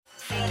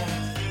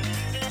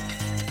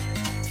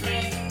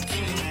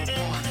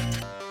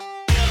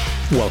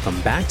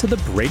Welcome back to The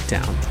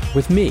Breakdown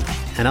with me,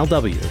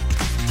 NLW.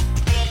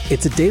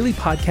 It's a daily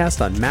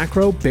podcast on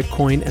macro,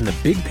 Bitcoin, and the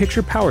big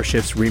picture power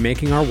shifts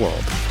remaking our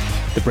world.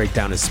 The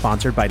Breakdown is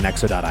sponsored by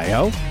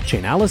Nexo.io,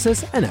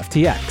 Chainalysis, and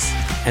FTX,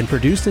 and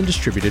produced and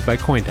distributed by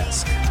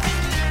CoinDesk.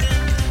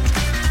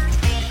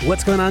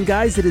 What's going on,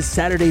 guys? It is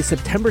Saturday,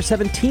 September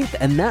 17th,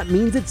 and that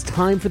means it's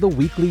time for the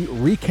weekly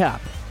recap.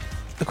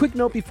 A quick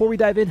note before we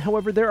dive in,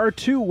 however, there are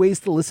two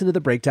ways to listen to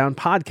the Breakdown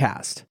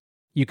podcast.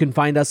 You can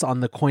find us on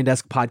the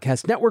CoinDesk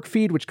Podcast Network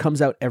feed, which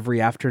comes out every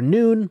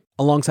afternoon,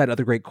 alongside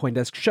other great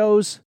CoinDesk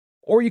shows,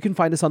 or you can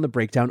find us on the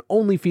Breakdown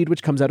Only feed,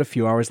 which comes out a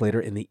few hours later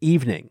in the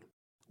evening.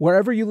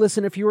 Wherever you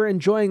listen, if you are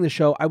enjoying the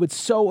show, I would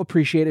so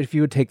appreciate it if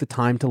you would take the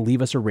time to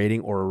leave us a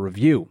rating or a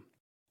review.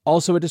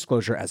 Also, a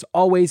disclosure, as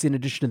always, in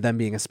addition to them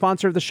being a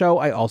sponsor of the show,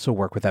 I also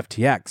work with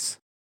FTX.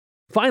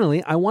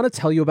 Finally, I want to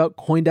tell you about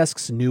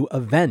CoinDesk's new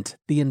event,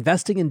 the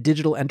Investing in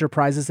Digital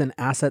Enterprises and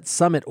Assets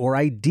Summit, or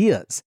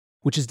IDEAS,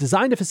 which is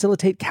designed to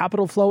facilitate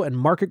capital flow and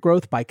market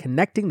growth by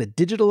connecting the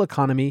digital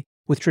economy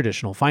with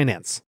traditional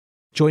finance.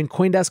 Join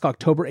CoinDesk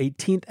October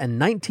 18th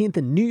and 19th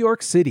in New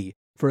York City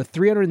for a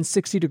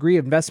 360-degree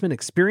investment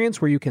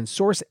experience where you can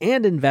source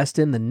and invest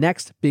in the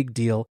next big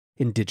deal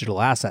in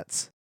digital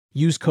assets.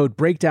 Use code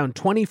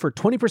BREAKDOWN20 for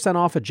 20%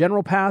 off a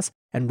general pass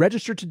and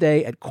register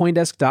today at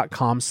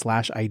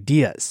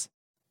coindesk.com/ideas.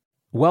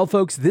 Well,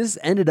 folks, this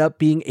ended up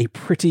being a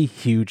pretty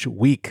huge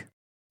week.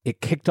 It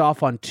kicked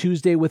off on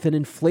Tuesday with an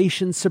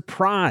inflation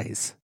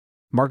surprise.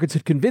 Markets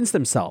had convinced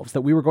themselves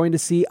that we were going to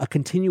see a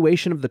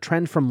continuation of the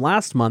trend from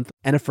last month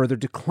and a further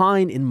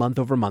decline in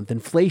month-over-month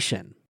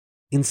inflation.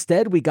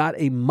 Instead, we got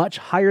a much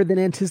higher than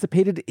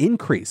anticipated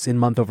increase in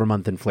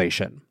month-over-month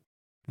inflation.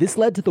 This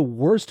led to the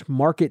worst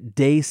market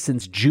day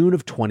since June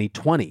of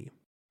 2020,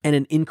 and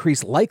an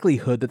increased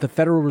likelihood that the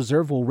Federal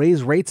Reserve will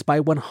raise rates by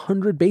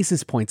 100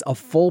 basis points, a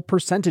full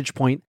percentage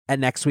point, at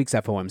next week's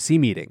FOMC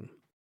meeting.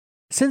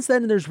 Since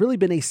then, there's really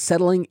been a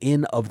settling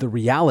in of the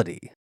reality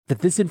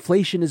that this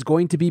inflation is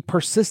going to be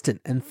persistent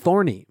and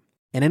thorny,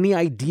 and any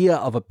idea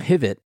of a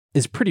pivot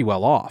is pretty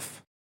well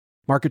off.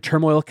 Market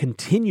turmoil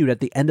continued at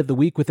the end of the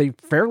week with a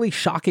fairly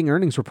shocking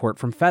earnings report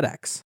from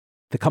FedEx.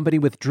 The company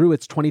withdrew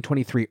its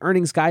 2023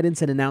 earnings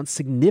guidance and announced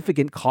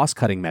significant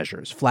cost-cutting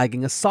measures,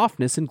 flagging a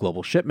softness in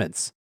global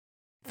shipments.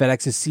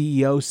 FedEx's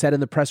CEO said in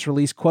the press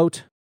release,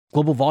 quote,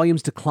 "Global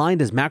volumes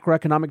declined as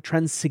macroeconomic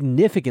trends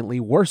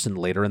significantly worsened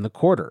later in the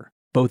quarter,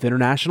 both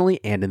internationally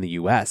and in the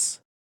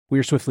US. We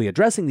are swiftly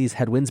addressing these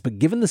headwinds, but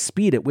given the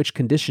speed at which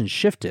conditions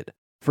shifted,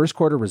 first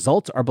quarter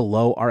results are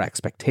below our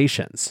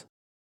expectations."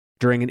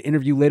 During an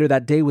interview later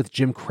that day with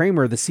Jim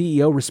Cramer, the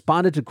CEO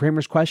responded to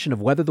Cramer's question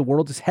of whether the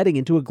world is heading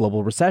into a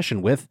global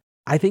recession with,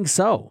 "I think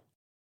so.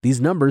 These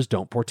numbers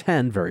don't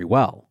portend very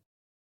well."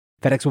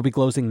 FedEx will be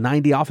closing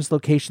 90 office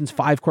locations,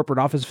 5 corporate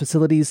office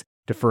facilities,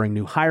 deferring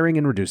new hiring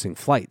and reducing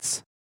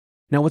flights.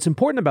 Now, what's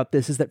important about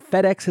this is that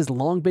FedEx has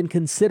long been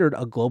considered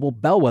a global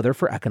bellwether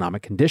for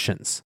economic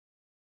conditions.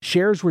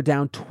 Shares were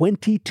down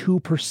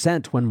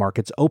 22% when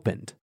markets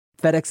opened,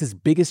 FedEx's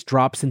biggest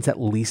drop since at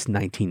least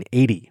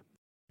 1980.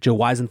 Joe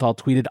Weisenthal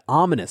tweeted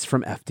ominous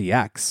from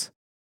FTX.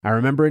 "I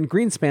remember in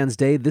Greenspan's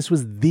day, this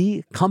was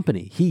the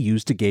company he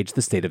used to gauge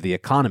the state of the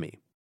economy."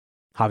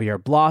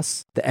 Javier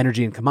Blas, the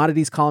energy and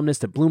commodities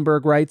columnist at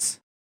Bloomberg, writes,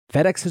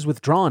 "FedEx has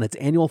withdrawn its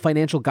annual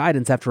financial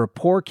guidance after a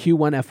poor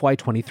Q1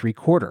 FY23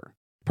 quarter,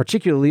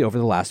 particularly over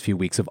the last few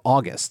weeks of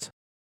August.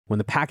 When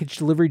the package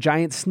delivery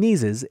giant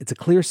sneezes, it's a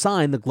clear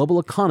sign the global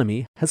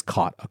economy has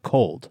caught a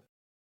cold."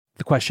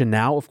 The question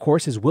now, of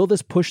course, is will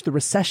this push the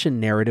recession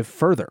narrative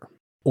further?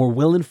 Or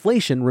will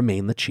inflation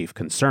remain the chief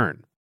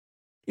concern?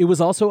 It was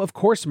also, of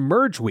course,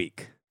 Merge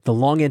Week. The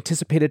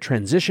long-anticipated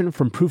transition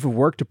from proof of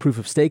work to proof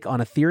of stake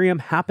on Ethereum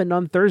happened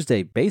on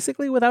Thursday,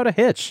 basically without a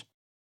hitch.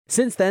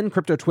 Since then,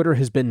 crypto Twitter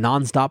has been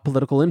nonstop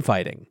political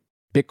infighting.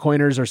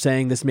 Bitcoiners are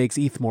saying this makes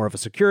ETH more of a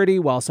security,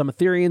 while some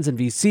Ethereans and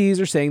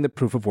VCs are saying that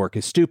proof of work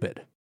is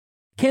stupid.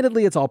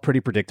 Candidly, it's all pretty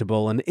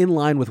predictable and in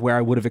line with where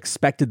I would have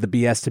expected the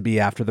BS to be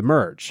after the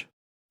merge.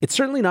 It's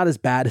certainly not as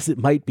bad as it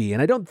might be,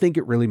 and I don't think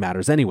it really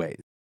matters anyway.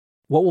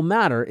 What will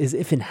matter is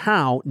if and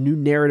how new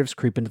narratives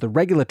creep into the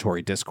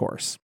regulatory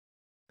discourse.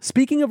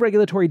 Speaking of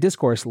regulatory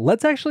discourse,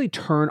 let's actually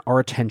turn our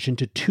attention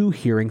to 2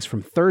 hearings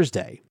from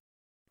Thursday.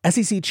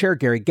 SEC Chair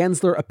Gary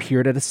Gensler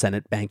appeared at a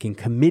Senate Banking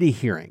Committee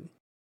hearing.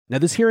 Now,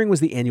 this hearing was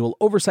the annual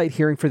oversight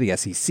hearing for the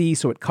SEC,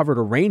 so it covered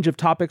a range of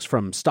topics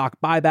from stock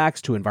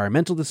buybacks to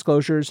environmental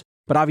disclosures,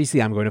 but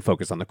obviously I'm going to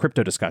focus on the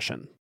crypto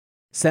discussion.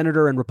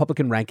 Senator and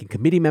Republican Ranking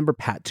Committee member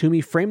Pat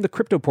Toomey framed the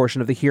crypto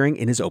portion of the hearing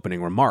in his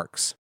opening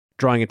remarks,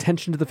 drawing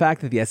attention to the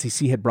fact that the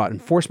SEC had brought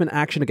enforcement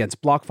action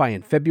against BlockFi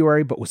in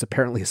February, but was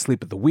apparently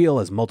asleep at the wheel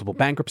as multiple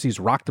bankruptcies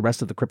rocked the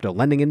rest of the crypto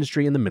lending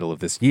industry in the middle of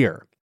this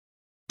year.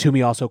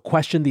 Toomey also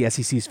questioned the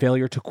SEC's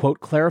failure to, quote,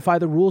 clarify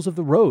the rules of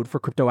the road for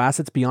crypto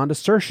assets beyond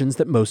assertions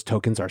that most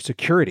tokens are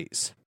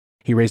securities.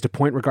 He raised a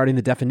point regarding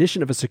the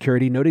definition of a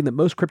security, noting that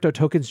most crypto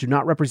tokens do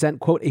not represent,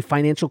 quote, a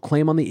financial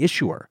claim on the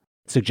issuer,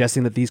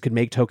 suggesting that these could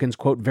make tokens,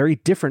 quote, very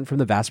different from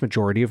the vast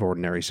majority of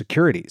ordinary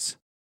securities.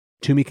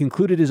 Toomey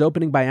concluded his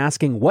opening by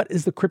asking, what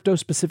is the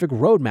crypto-specific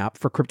roadmap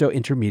for crypto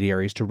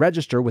intermediaries to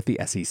register with the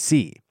SEC?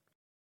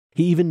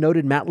 He even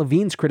noted Matt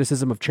Levine's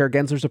criticism of Chair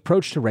Gensler's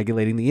approach to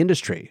regulating the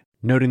industry,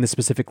 noting the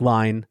specific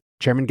line,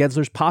 Chairman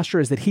Gensler's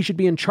posture is that he should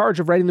be in charge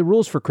of writing the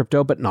rules for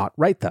crypto but not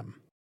write them.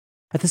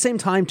 At the same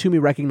time, Toomey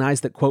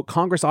recognized that, quote,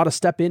 Congress ought to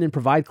step in and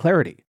provide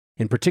clarity.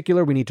 In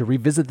particular, we need to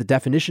revisit the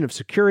definition of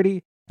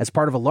security as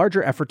part of a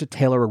larger effort to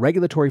tailor a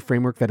regulatory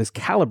framework that is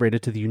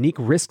calibrated to the unique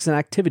risks and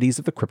activities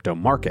of the crypto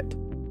market.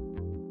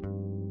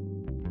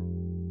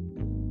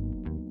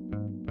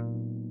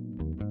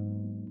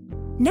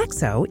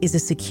 Nexo is a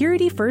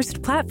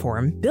security-first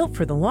platform built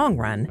for the long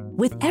run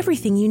with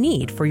everything you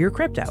need for your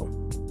crypto.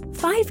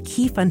 5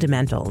 key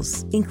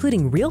fundamentals,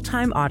 including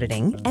real-time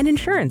auditing and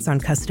insurance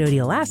on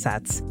custodial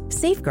assets,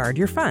 safeguard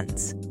your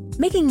funds,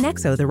 making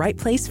Nexo the right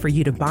place for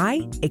you to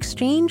buy,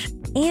 exchange,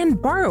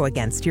 and borrow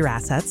against your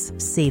assets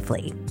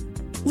safely.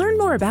 Learn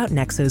more about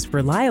Nexo's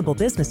reliable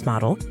business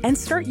model and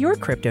start your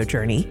crypto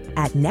journey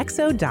at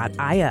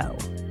nexo.io.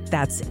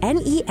 That's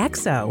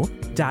nexo.io.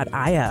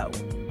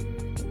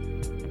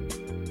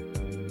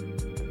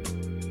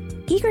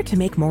 Eager to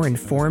make more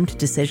informed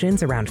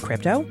decisions around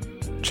crypto?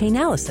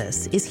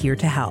 Chainalysis is here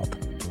to help.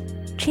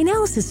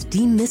 Chainalysis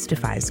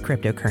demystifies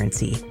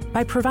cryptocurrency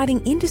by providing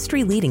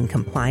industry-leading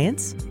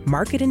compliance,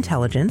 market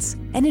intelligence,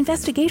 and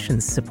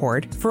investigations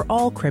support for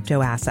all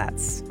crypto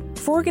assets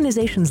for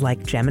organizations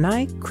like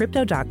Gemini,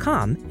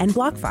 Crypto.com, and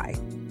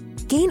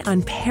BlockFi. Gain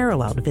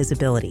unparalleled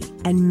visibility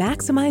and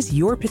maximize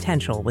your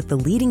potential with the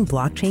leading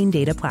blockchain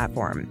data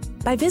platform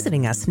by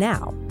visiting us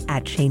now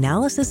at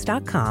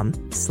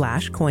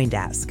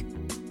chainalysis.com/Coindesk.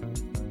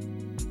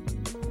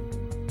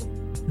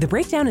 The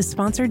breakdown is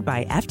sponsored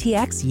by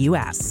FTX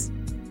US.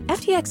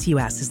 FTX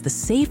US is the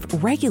safe,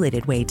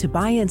 regulated way to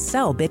buy and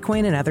sell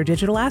Bitcoin and other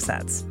digital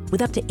assets,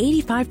 with up to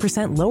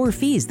 85% lower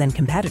fees than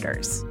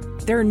competitors.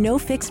 There are no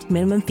fixed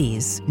minimum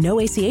fees, no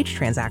ACH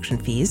transaction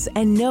fees,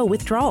 and no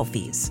withdrawal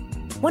fees.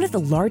 One of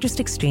the largest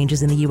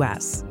exchanges in the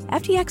US,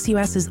 FTX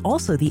US is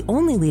also the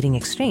only leading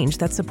exchange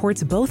that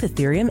supports both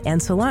Ethereum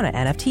and Solana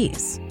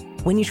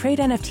NFTs. When you trade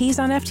NFTs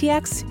on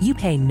FTX, you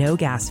pay no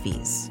gas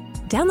fees.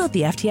 Download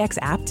the FTX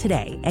app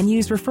today and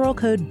use referral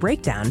code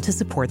BREAKDOWN to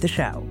support the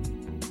show.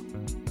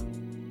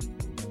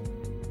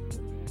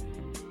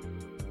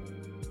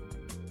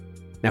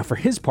 Now, for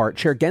his part,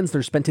 Chair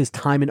Gensler spent his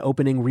time in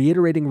opening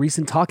reiterating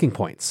recent talking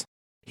points.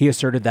 He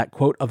asserted that,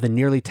 quote, of the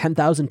nearly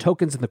 10,000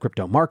 tokens in the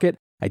crypto market,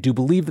 I do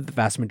believe that the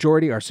vast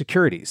majority are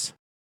securities.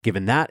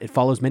 Given that, it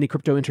follows many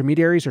crypto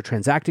intermediaries are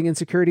transacting in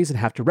securities and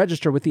have to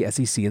register with the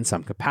SEC in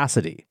some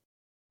capacity.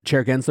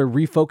 Chair Gensler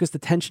refocused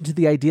attention to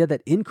the idea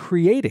that in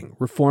creating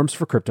reforms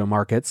for crypto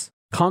markets,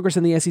 Congress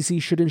and the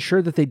SEC should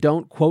ensure that they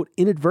don't, quote,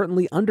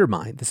 inadvertently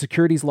undermine the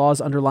securities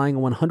laws underlying a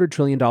 $100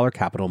 trillion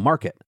capital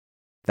market.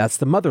 That's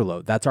the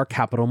motherlode. That's our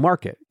capital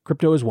market.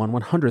 Crypto is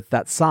 1/100th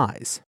that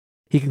size.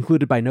 He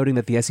concluded by noting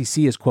that the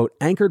SEC is, quote,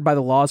 anchored by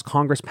the laws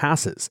Congress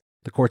passes,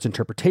 the court's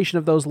interpretation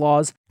of those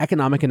laws,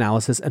 economic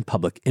analysis, and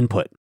public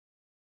input.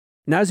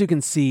 Now, as you can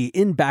see,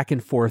 in back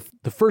and forth,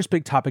 the first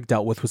big topic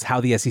dealt with was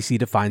how the SEC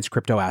defines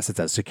crypto assets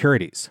as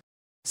securities.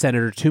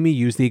 Senator Toomey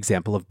used the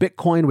example of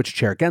Bitcoin, which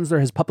Chair Gensler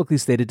has publicly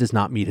stated does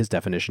not meet his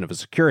definition of a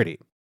security.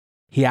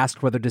 He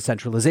asked whether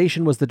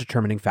decentralization was the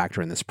determining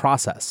factor in this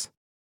process.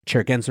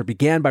 Chair Gensler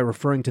began by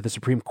referring to the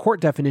Supreme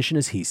Court definition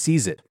as he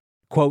sees it.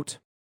 Quote,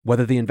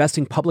 whether the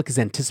investing public is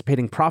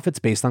anticipating profits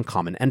based on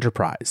common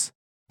enterprise.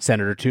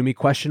 Senator Toomey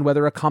questioned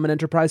whether a common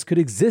enterprise could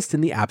exist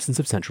in the absence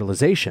of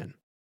centralization.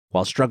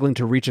 While struggling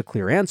to reach a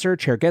clear answer,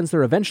 Chair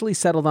Gensler eventually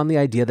settled on the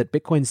idea that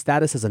Bitcoin's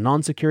status as a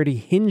non-security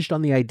hinged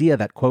on the idea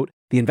that, quote,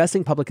 the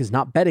investing public is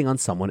not betting on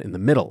someone in the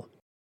middle.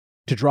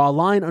 To draw a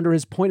line under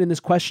his point in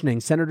this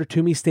questioning, Senator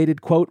Toomey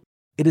stated, quote,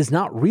 it is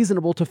not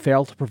reasonable to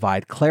fail to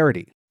provide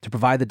clarity, to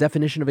provide the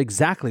definition of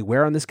exactly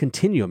where on this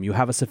continuum you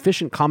have a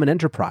sufficient common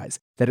enterprise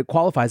that it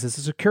qualifies as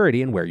a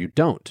security and where you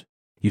don't.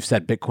 You've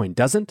said Bitcoin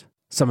doesn't.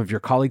 Some of your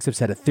colleagues have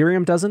said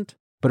Ethereum doesn't.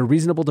 But a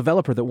reasonable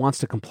developer that wants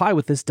to comply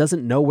with this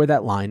doesn't know where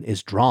that line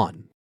is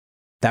drawn.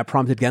 That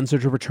prompted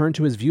Gensler to return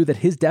to his view that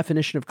his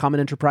definition of common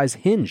enterprise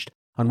hinged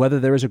on whether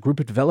there is a group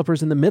of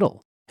developers in the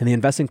middle, and the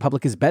investing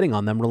public is betting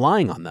on them,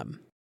 relying on them.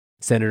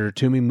 Senator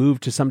Toomey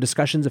moved to some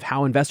discussions of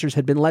how investors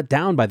had been let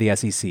down by the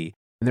SEC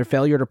and their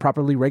failure to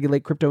properly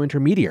regulate crypto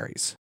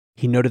intermediaries.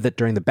 He noted that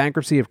during the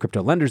bankruptcy of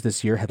crypto lenders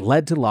this year had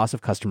led to loss of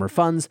customer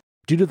funds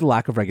due to the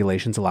lack of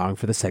regulations allowing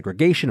for the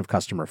segregation of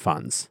customer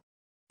funds.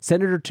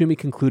 Senator Toomey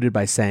concluded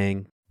by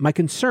saying, my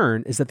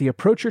concern is that the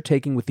approach you're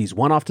taking with these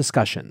one-off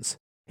discussions,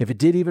 if it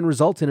did even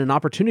result in an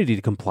opportunity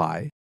to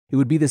comply, it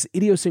would be this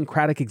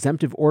idiosyncratic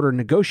exemptive order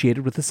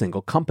negotiated with a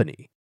single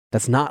company.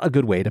 That's not a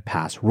good way to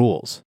pass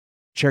rules.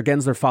 Chair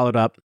Gensler followed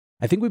up,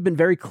 I think we've been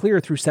very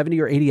clear through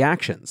 70 or 80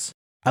 actions.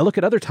 I look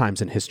at other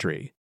times in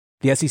history.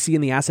 The SEC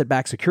and the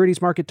asset-backed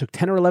securities market took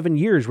 10 or 11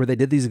 years where they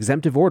did these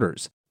exemptive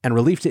orders and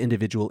relief to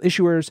individual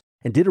issuers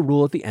and did a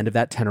rule at the end of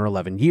that 10 or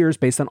 11 years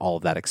based on all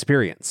of that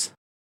experience,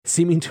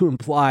 seeming to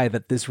imply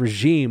that this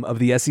regime of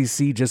the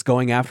SEC just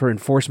going after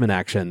enforcement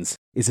actions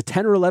is a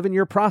 10 or 11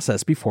 year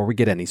process before we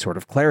get any sort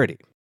of clarity.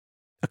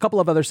 A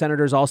couple of other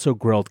senators also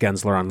grilled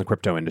Gensler on the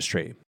crypto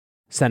industry.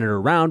 Senator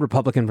Round,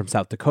 Republican from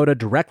South Dakota,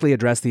 directly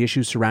addressed the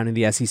issues surrounding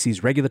the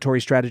SEC's regulatory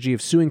strategy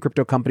of suing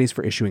crypto companies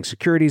for issuing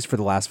securities for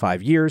the last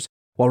 5 years,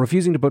 while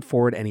refusing to put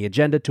forward any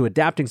agenda to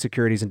adapting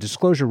securities and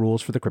disclosure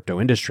rules for the crypto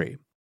industry.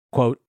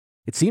 Quote,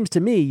 "It seems to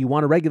me you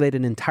want to regulate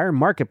an entire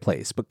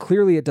marketplace, but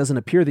clearly it doesn't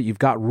appear that you've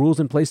got rules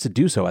in place to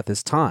do so at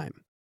this time.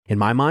 In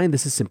my mind,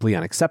 this is simply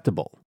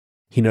unacceptable."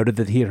 He noted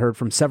that he had heard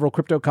from several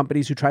crypto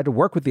companies who tried to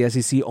work with the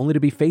SEC only to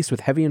be faced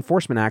with heavy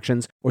enforcement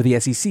actions or the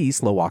SEC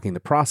slow-walking the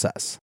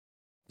process.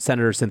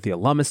 Senator Cynthia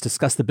Lummis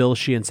discussed the bill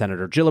she and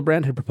Senator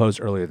Gillibrand had proposed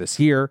earlier this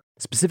year,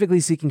 specifically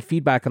seeking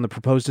feedback on the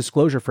proposed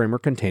disclosure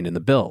framework contained in the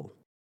bill.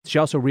 She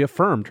also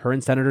reaffirmed her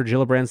and Senator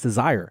Gillibrand's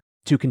desire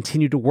to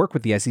continue to work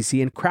with the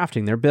SEC in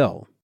crafting their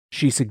bill.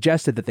 She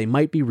suggested that they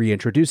might be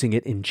reintroducing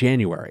it in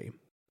January.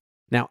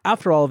 Now,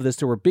 after all of this,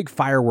 there were big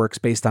fireworks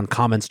based on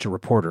comments to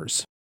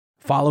reporters.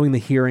 Following the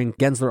hearing,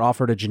 Gensler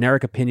offered a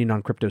generic opinion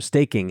on crypto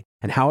staking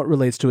and how it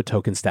relates to a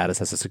token status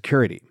as a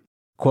security.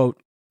 Quote,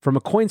 "From a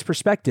coin's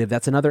perspective,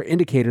 that's another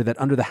indicator that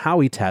under the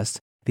Howey test,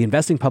 the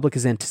investing public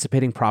is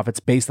anticipating profits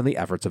based on the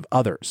efforts of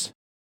others."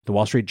 The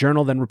Wall Street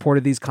Journal then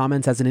reported these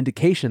comments as an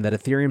indication that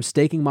Ethereum's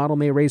staking model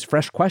may raise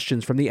fresh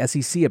questions from the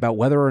SEC about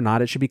whether or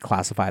not it should be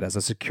classified as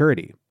a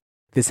security.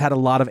 This had a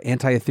lot of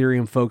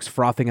anti-Ethereum folks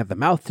frothing at the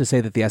mouth to say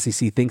that the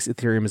SEC thinks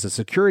Ethereum is a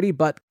security,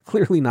 but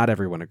clearly not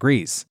everyone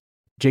agrees.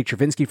 Jake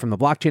Chervinsky from the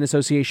Blockchain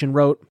Association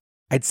wrote,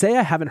 "I'd say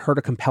I haven't heard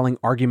a compelling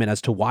argument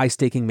as to why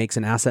staking makes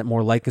an asset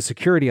more like a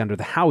security under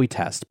the Howey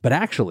test, but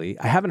actually,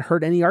 I haven't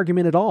heard any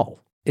argument at all.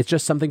 It's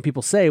just something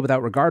people say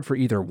without regard for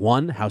either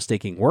 1, how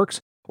staking works,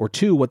 or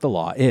 2, what the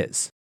law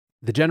is.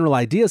 The general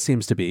idea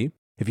seems to be,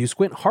 if you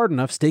squint hard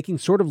enough, staking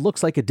sort of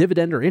looks like a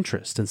dividend or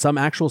interest, and some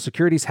actual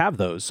securities have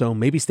those, so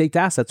maybe staked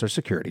assets are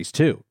securities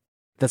too.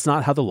 That's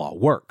not how the law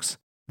works.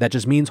 That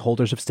just means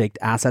holders of staked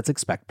assets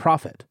expect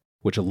profit,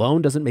 which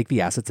alone doesn't make the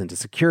assets into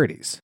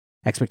securities.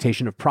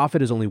 Expectation of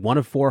profit is only one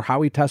of 4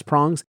 Howey test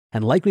prongs,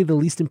 and likely the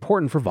least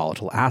important for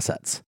volatile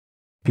assets.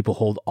 People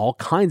hold all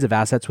kinds of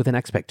assets with an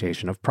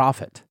expectation of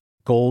profit: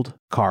 gold,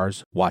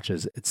 cars,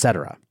 watches,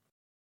 etc.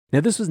 Now,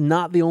 this was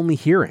not the only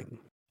hearing.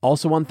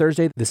 Also on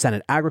Thursday, the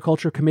Senate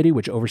Agriculture Committee,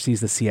 which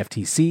oversees the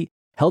CFTC,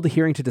 held a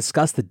hearing to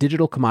discuss the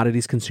Digital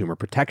Commodities Consumer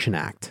Protection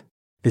Act.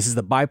 This is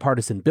the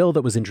bipartisan bill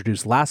that was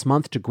introduced last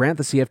month to grant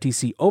the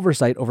CFTC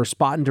oversight over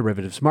spot and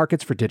derivatives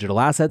markets for digital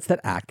assets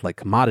that act like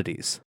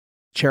commodities.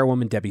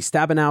 Chairwoman Debbie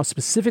Stabenow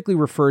specifically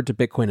referred to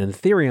Bitcoin and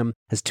Ethereum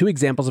as 2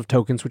 examples of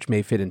tokens which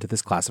may fit into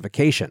this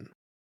classification.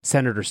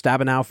 Senator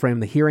Stabenow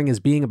framed the hearing as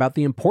being about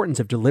the importance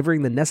of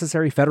delivering the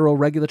necessary federal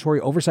regulatory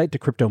oversight to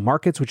crypto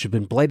markets which have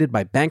been blighted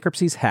by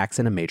bankruptcies, hacks,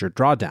 and a major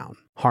drawdown,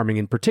 harming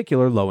in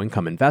particular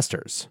low-income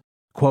investors.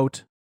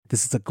 Quote,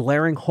 "This is a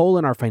glaring hole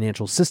in our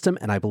financial system,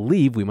 and I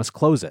believe we must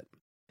close it."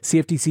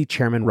 CFTC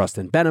Chairman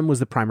Rustin Benham was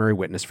the primary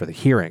witness for the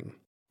hearing.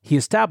 He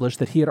established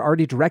that he had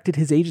already directed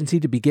his agency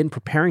to begin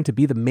preparing to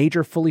be the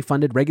major fully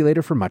funded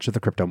regulator for much of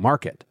the crypto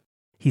market.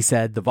 He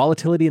said, "The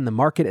volatility in the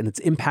market and its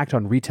impact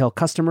on retail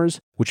customers,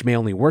 which may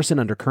only worsen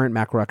under current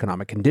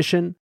macroeconomic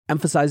condition,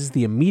 emphasizes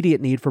the immediate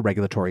need for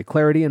regulatory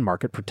clarity and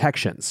market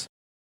protections."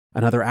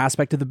 Another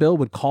aspect of the bill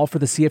would call for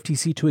the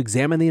CFTC to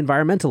examine the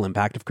environmental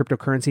impact of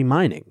cryptocurrency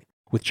mining,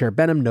 with Chair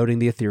Benham noting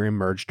the Ethereum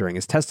merge during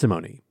his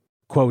testimony.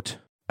 Quote,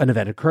 "An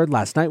event occurred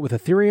last night with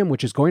Ethereum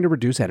which is going to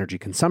reduce energy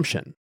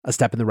consumption, a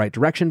step in the right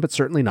direction but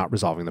certainly not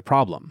resolving the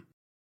problem.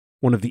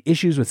 One of the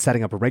issues with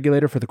setting up a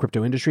regulator for the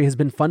crypto industry has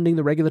been funding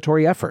the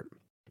regulatory effort.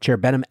 Chair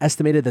Benham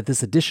estimated that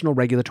this additional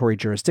regulatory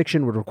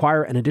jurisdiction would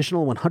require an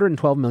additional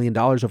 $112 million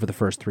over the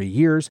first 3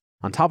 years,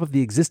 on top of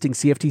the existing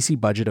CFTC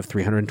budget of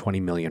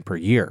 $320 million per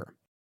year."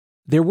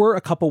 There were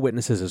a couple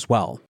witnesses as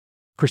well.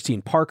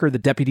 Christine Parker, the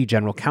Deputy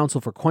General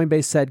Counsel for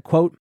Coinbase, said,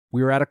 quote,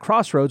 "We are at a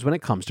crossroads when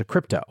it comes to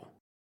crypto."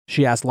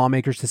 She asked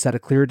lawmakers to set a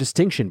clear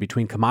distinction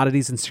between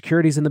commodities and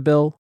securities in the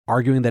bill,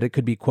 arguing that it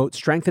could be, quote,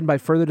 "strengthened by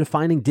further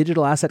defining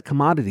digital asset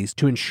commodities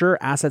to ensure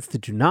assets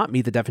that do not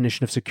meet the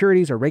definition of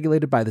securities are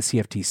regulated by the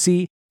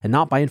CFTC and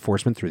not by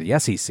enforcement through the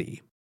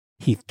SEC.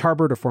 Heath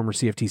Tarbert, a former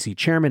CFTC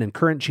chairman and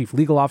current chief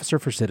legal officer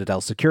for Citadel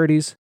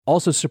Securities,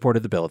 also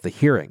supported the bill at the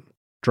hearing,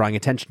 drawing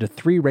attention to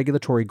 3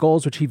 regulatory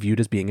goals which he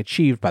viewed as being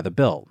achieved by the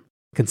bill: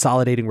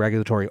 consolidating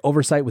regulatory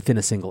oversight within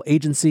a single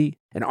agency,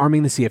 and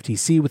arming the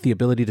CFTC with the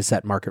ability to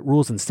set market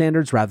rules and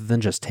standards rather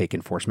than just take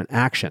enforcement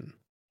action.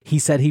 He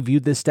said he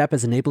viewed this step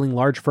as enabling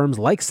large firms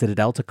like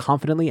Citadel to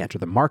confidently enter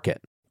the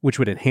market, which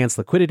would enhance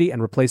liquidity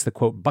and replace the,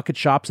 quote, "bucket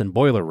shops and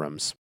boiler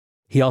rooms."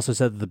 He also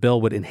said that the bill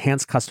would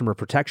enhance customer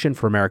protection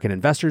for American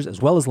investors, as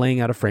well as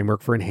laying out a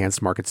framework for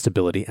enhanced market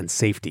stability and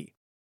safety.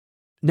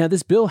 Now,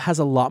 this bill has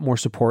a lot more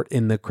support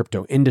in the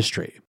crypto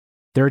industry.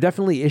 There are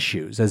definitely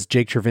issues, as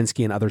Jake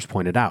Chervinsky and others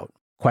pointed out,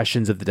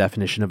 questions of the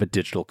definition of a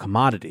digital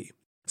commodity,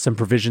 some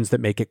provisions that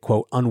make it,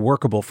 quote,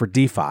 "unworkable for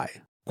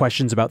DeFi,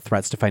 questions about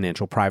threats to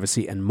financial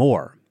privacy, and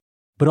more."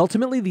 But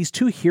ultimately, these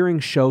 2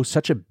 hearings show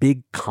such a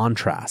big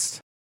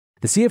contrast.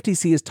 The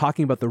CFTC is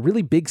talking about the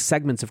really big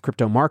segments of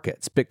crypto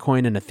markets,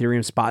 Bitcoin and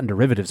Ethereum spot and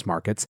derivatives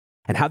markets,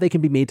 and how they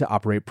can be made to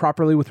operate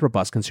properly with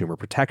robust consumer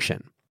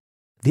protection.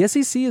 The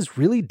SEC is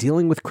really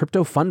dealing with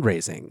crypto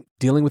fundraising,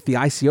 dealing with the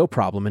ICO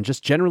problem, and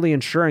just generally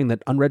ensuring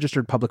that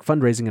unregistered public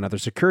fundraising and other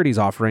securities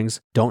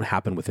offerings don't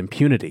happen with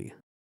impunity.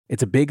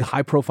 It's a big,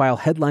 high-profile,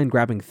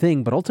 headline-grabbing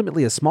thing, but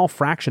ultimately a small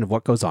fraction of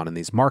what goes on in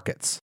these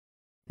markets.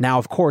 Now,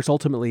 of course,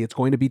 ultimately it's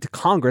going to be to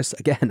Congress,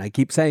 again, I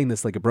keep saying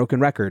this like a broken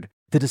record,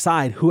 to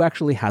decide who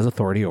actually has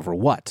authority over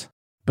what.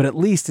 But at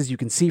least, as you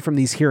can see from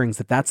these hearings,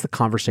 that's the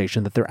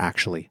conversation that they're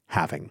actually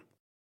having.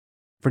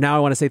 For now, I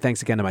want to say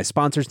thanks again to my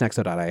sponsors,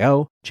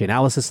 Nexo.io,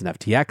 Chainalysis, and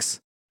FTX,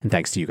 and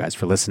thanks to you guys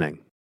for listening.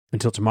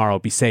 Until tomorrow,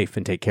 be safe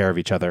and take care of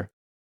each other.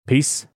 Peace